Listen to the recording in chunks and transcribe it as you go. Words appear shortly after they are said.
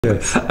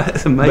Yes.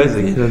 It's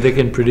amazing. But, they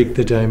can predict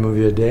the time of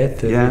your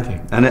death, everything.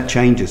 Yeah, and it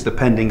changes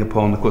depending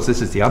upon, of course,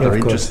 this is the other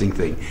interesting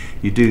thing.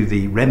 You do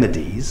the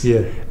remedies,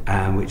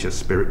 which are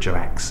spiritual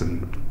acts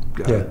and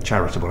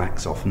charitable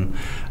acts often,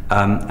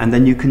 and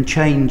then you can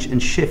change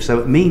and shift. So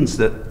it means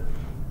that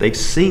they've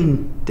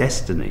seen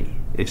destiny,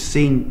 they've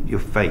seen your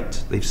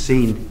fate, they've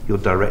seen your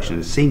direction,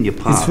 they've seen your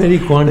path. It's very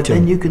quantum. But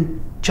then you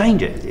can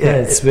change it. Yeah,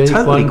 it's very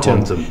totally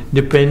quantum.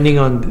 Depending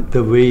on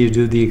the way you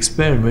do the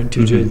experiment,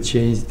 you just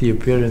change the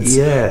appearance.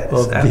 Yeah, it's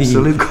of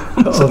absolute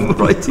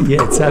quantum.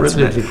 It's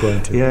absolutely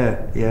quantum.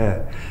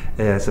 Yeah.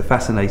 It's a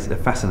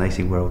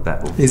fascinating world.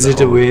 Is it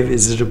a wave?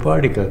 Is it a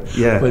particle?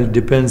 Yeah. Well, it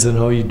depends on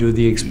how you do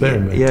the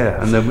experiment. Yeah,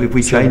 and then if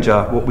we change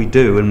what we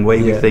do and the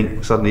way we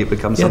think, suddenly it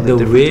becomes something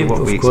different wave, to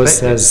what we of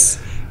course,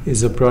 expected.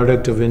 is a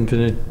product of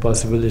infinite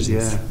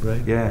possibilities. Yeah,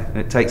 right. Yeah, and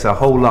it takes our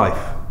whole life.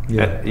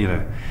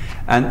 Yeah.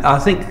 And I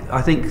think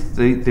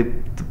the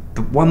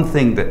one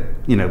thing that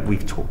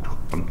we've talked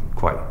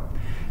quite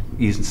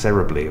using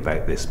cerebrally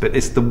about this, but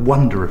it's the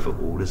wonder of it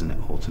all, isn't it?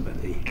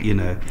 Ultimately,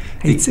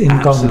 it's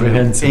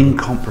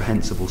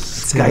incomprehensible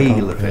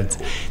scale of it.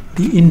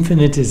 The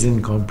infinite is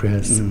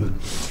incomprehensible,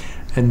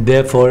 and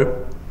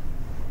therefore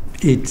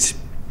it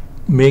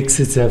makes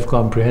itself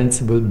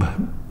comprehensible by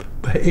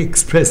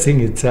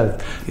expressing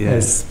itself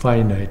as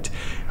finite.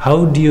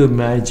 How do you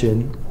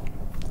imagine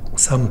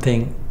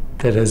something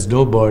that has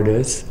no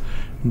borders,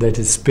 that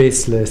is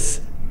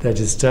spaceless, that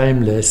is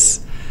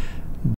timeless,